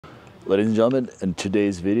Ladies and gentlemen, in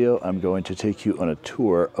today's video, I'm going to take you on a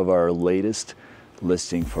tour of our latest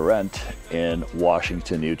listing for rent in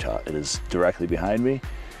Washington, Utah. It is directly behind me,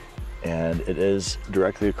 and it is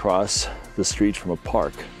directly across the street from a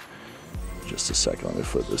park. Just a second, let me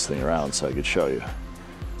flip this thing around so I could show you.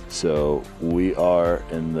 So we are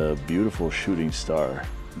in the beautiful Shooting Star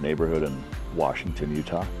neighborhood in Washington,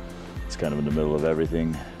 Utah. It's kind of in the middle of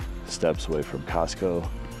everything, steps away from Costco.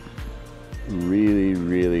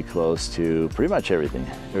 Really close to pretty much everything.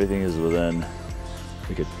 Everything is within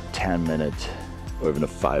like a 10-minute or even a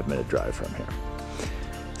 5-minute drive from here.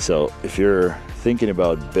 So if you're thinking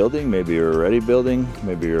about building, maybe you're already building,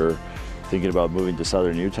 maybe you're thinking about moving to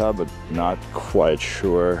southern Utah but not quite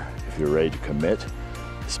sure if you're ready to commit,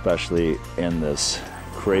 especially in this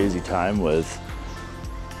crazy time with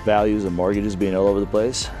values and mortgages being all over the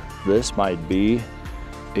place, this might be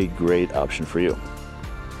a great option for you.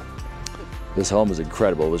 This home is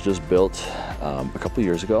incredible. It was just built a couple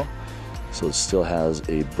years ago, so it still has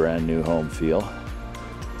a brand new home feel.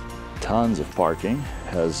 Tons of parking,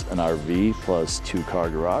 has an RV plus 2-car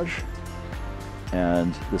garage,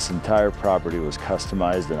 and this entire property was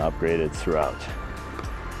customized and upgraded throughout.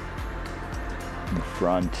 In the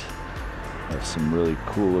front, there's some really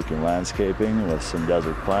cool looking landscaping with some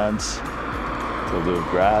desert plants, a little bit of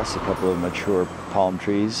grass, a couple of mature palm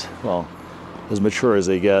trees. Well, as mature as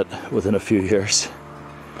they get within a few years.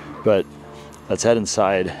 But let's head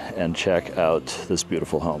inside and check out this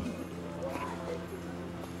beautiful home.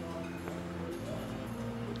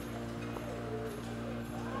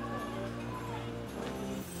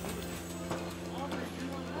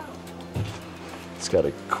 It's got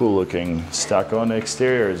a cool looking stucco on the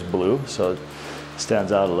exterior. It's blue, so it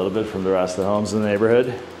stands out a little bit from the rest of the homes in the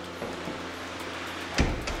neighborhood.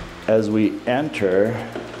 As we enter,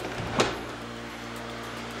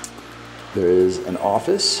 there is an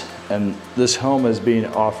office, and this home is being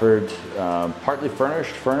offered partly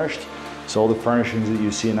furnished, so all the furnishings that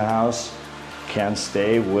you see in the house can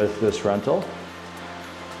stay with this rental.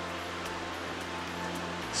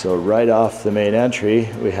 So right off the main entry,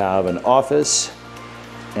 we have an office,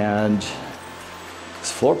 and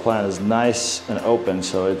this floor plan is nice and open,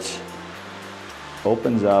 so it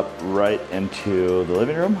opens up right into the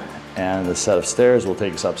living room, and the set of stairs will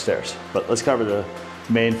take us upstairs. But let's cover the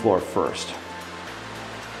main floor first.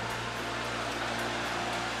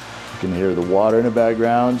 You can hear the water in the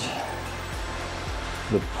background.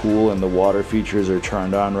 The pool and the water features are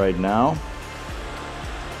turned on right now.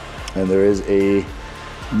 And there is a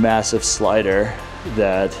massive slider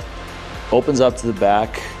that opens up to the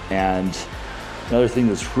back. And another thing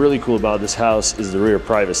that's really cool about this house is the rear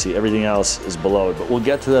privacy. Everything else is below it, but we'll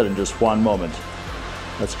get to that in just one moment.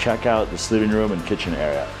 Let's check out this living room and kitchen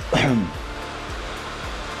area.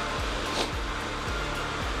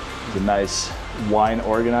 A nice wine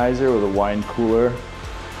organizer with a wine cooler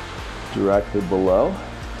directly below.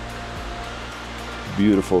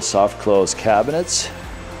 Beautiful soft close cabinets.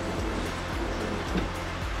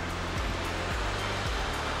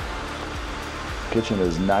 Kitchen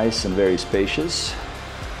is nice and very spacious.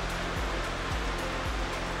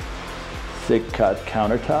 Thick cut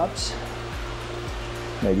countertops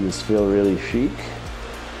make this feel really chic.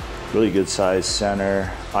 Really good size center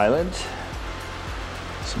island.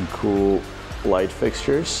 Some cool light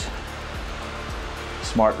fixtures.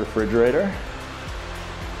 Smart refrigerator.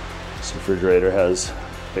 This refrigerator has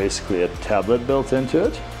basically a tablet built into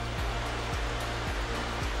it.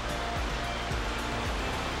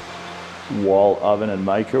 Wall oven and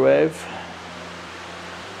microwave.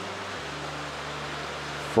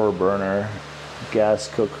 4-burner gas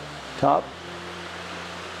cooktop.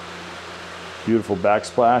 Beautiful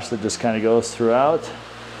backsplash that just kind of goes throughout.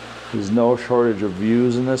 There's no shortage of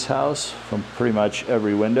views in this house from pretty much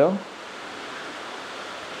every window.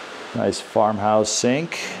 Nice farmhouse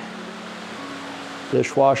sink,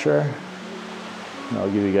 dishwasher. And I'll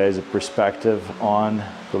give you guys a perspective on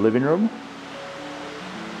the living room.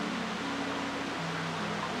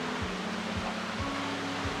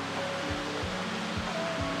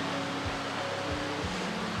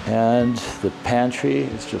 And the pantry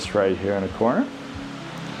is just right here in the corner.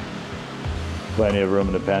 Plenty of room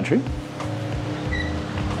in the pantry.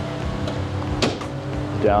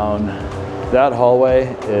 Down that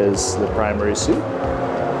hallway is the primary suite.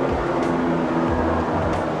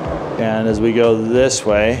 And as we go this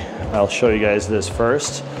way, I'll show you guys this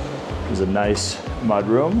first. There's a nice mud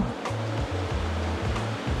room.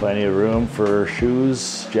 Plenty of room for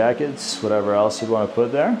shoes, jackets, whatever else you'd want to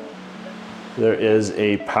put there. There is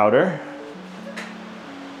a powder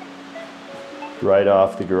right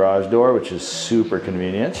off the garage door, which is super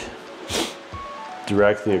convenient.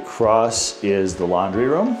 Directly across is the laundry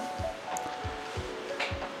room.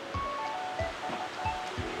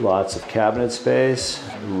 Lots of cabinet space,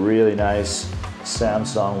 really nice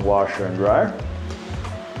Samsung washer and dryer.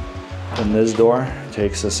 And this door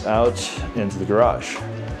takes us out into the garage.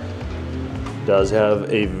 It does have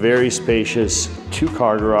a very spacious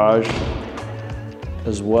 2-car garage,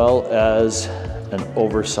 as well as an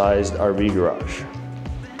oversized RV garage.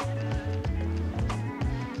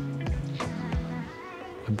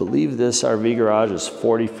 I believe this RV garage is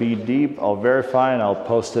 40 feet deep. I'll verify and I'll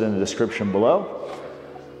post it in the description below.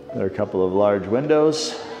 There are a couple of large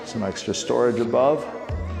windows, some extra storage above.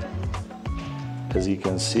 As you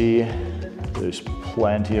can see, there's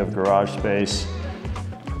plenty of garage space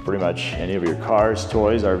for pretty much any of your cars,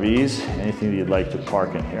 toys, RVs, anything that you'd like to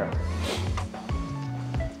park in here.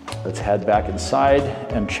 Let's head back inside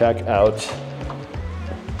and check out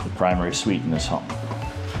the primary suite in this home.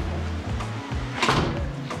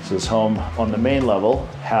 So this home on the main level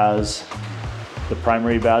has the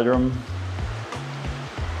primary bedroom,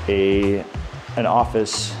 an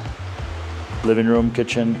office, living room,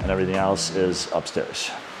 kitchen, and everything else is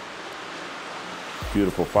upstairs.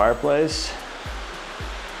 Beautiful fireplace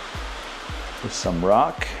with some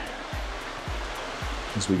rock.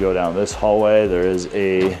 As we go down this hallway, there is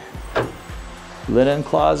a linen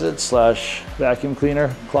closet slash vacuum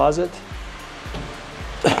cleaner closet.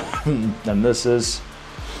 And this is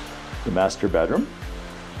the master bedroom.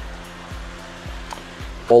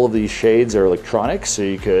 All of these shades are electronic, so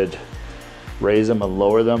you could raise them and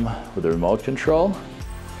lower them with a remote control.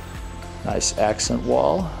 Nice accent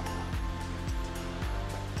wall.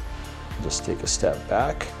 Just take a step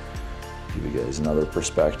back, give you guys another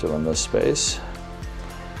perspective on this space.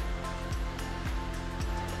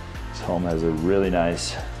 This home has a really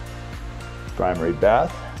nice primary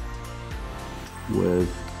bath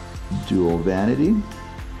with dual vanity.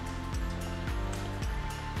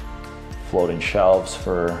 Floating shelves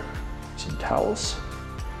for some towels.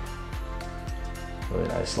 Really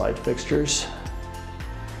nice light fixtures.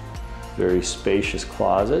 Very spacious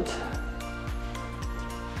closet.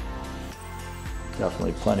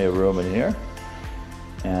 Definitely plenty of room in here.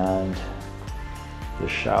 And the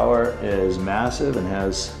shower is massive and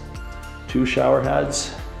has 2 shower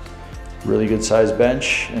heads. Really good sized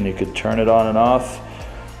bench, and you could turn it on and off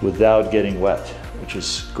without getting wet, which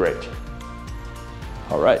is great.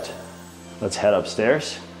 All right. Let's head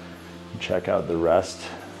upstairs and check out the rest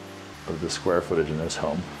of the square footage in this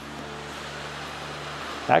home.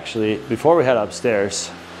 Actually, before we head upstairs,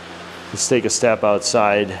 let's take a step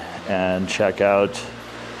outside and check out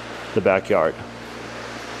the backyard.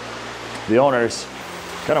 The owners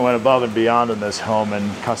kind of went above and beyond in this home and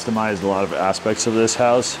customized a lot of aspects of this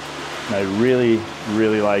house. And I really,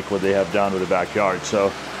 really like what they have done with the backyard.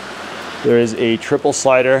 So there is a triple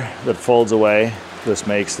slider that folds away. This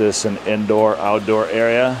makes this an indoor-outdoor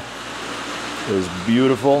area. It is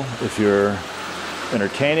beautiful if you're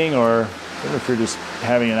entertaining, or even if you're just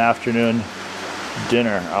having an afternoon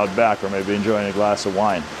dinner out back, or maybe enjoying a glass of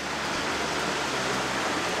wine.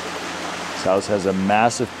 This house has a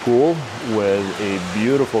massive pool with a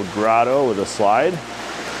beautiful grotto with a slide.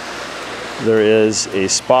 There is a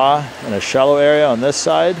spa and a shallow area on this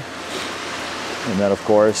side. And then, of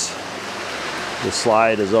course, the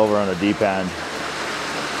slide is over on the deep end.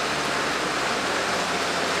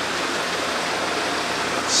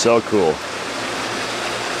 So cool.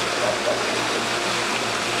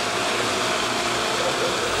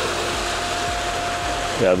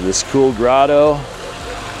 We have this cool grotto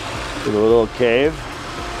with a little cave.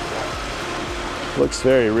 Looks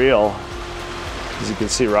very real. As you can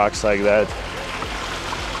see, rocks like that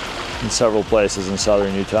in several places in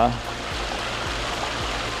southern Utah.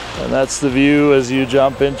 And that's the view as you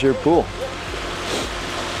jump into your pool.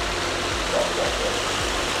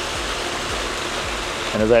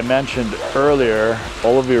 And as I mentioned earlier,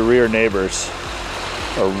 all of your rear neighbors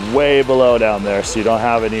are way below down there, so you don't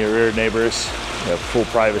have any rear neighbors. You have full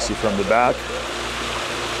privacy from the back.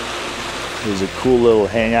 There's a cool little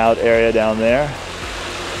hangout area down there.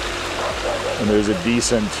 And there's a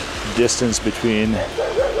decent distance between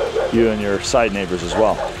you and your side neighbors as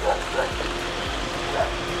well.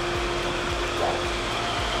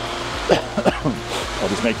 I'll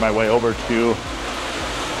just make my way over to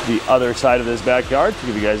the other side of this backyard to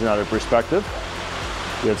give you guys another perspective.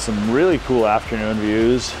 We have some really cool afternoon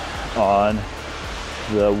views on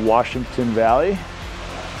the Washington Valley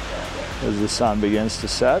as the sun begins to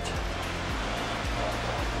set.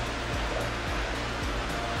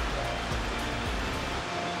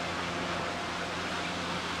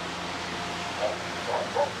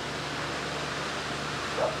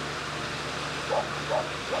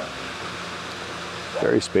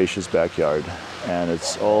 Very spacious backyard, and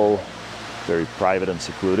it's all very private and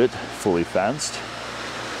secluded, fully fenced.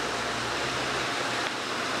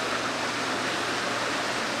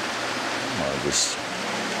 I'll just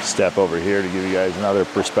step over here to give you guys another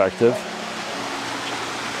perspective.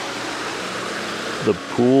 The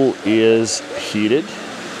pool is heated.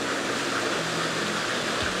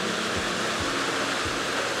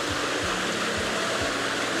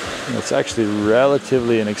 It's actually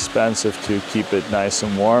relatively inexpensive to keep it nice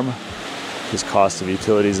and warm. This cost of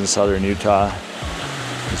utilities in southern Utah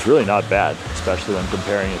is really not bad, especially when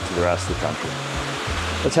comparing it to the rest of the country.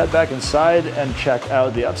 Let's head back inside and check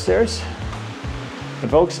out the upstairs. And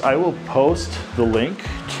folks, I will post the link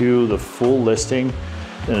to the full listing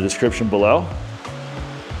in the description below.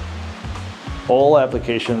 All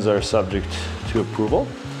applications are subject to approval,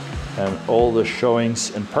 and all the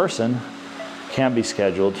showings in person can be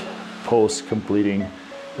scheduled post completing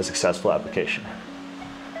a successful application.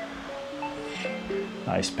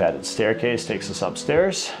 Nice padded staircase takes us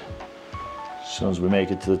upstairs. As soon as we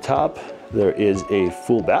make it to the top, there is a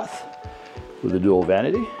full bath with a dual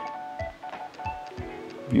vanity.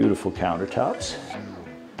 Beautiful countertops.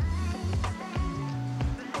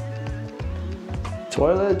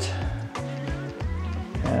 Toilet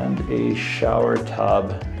and a shower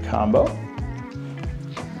tub combo.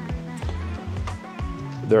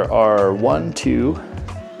 There are 1, 2,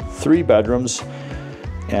 3 bedrooms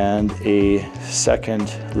and a second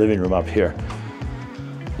living room up here.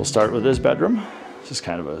 We'll start with this bedroom. This is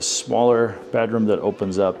kind of a smaller bedroom that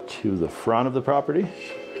opens up to the front of the property.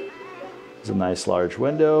 There's a nice large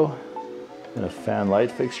window and a fan light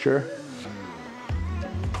fixture.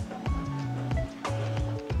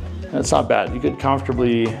 And it's not bad. You could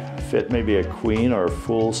comfortably fit maybe a queen or a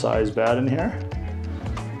full-size bed in here.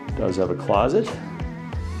 It does have a closet.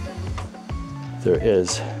 There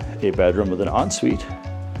is a bedroom with an ensuite.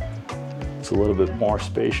 It's a little bit more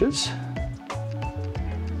spacious.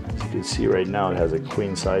 As you can see right now, it has a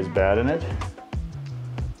queen-size bed in it.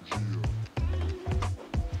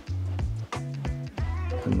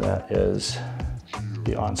 And that is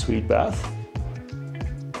the ensuite bath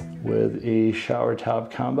with a shower tub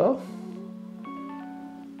combo.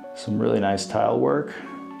 Some really nice tile work,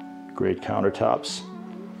 great countertops.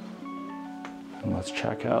 And let's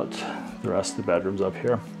check out the rest of the bedrooms up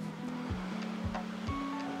here.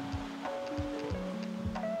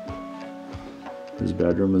 This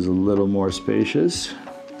bedroom is a little more spacious.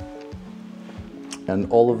 And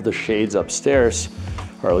all of the shades upstairs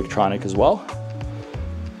are electronic as well.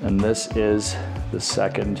 And this is the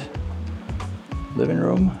second living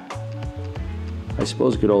room. I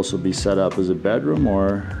suppose it could also be set up as a bedroom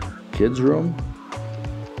or kids' room.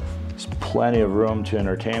 There's plenty of room to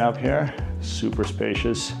entertain up here. Super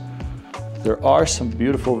spacious. There are some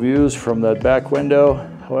beautiful views from that back window.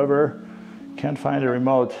 However, can't find a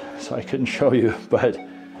remote, so I couldn't show you, but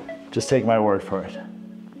just take my word for it.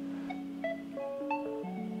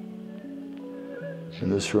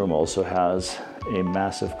 And this room also has a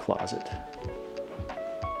massive closet.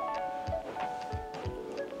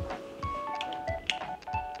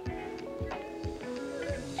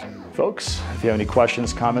 Folks, if you have any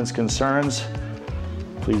questions, comments, concerns,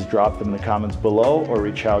 please drop them in the comments below or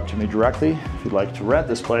reach out to me directly. If you'd like to rent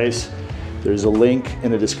this place, there's a link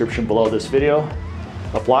in the description below this video.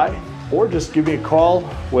 Apply, or just give me a call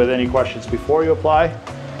with any questions before you apply.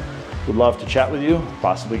 Would love to chat with you,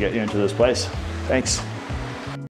 possibly get you into this place. Thanks.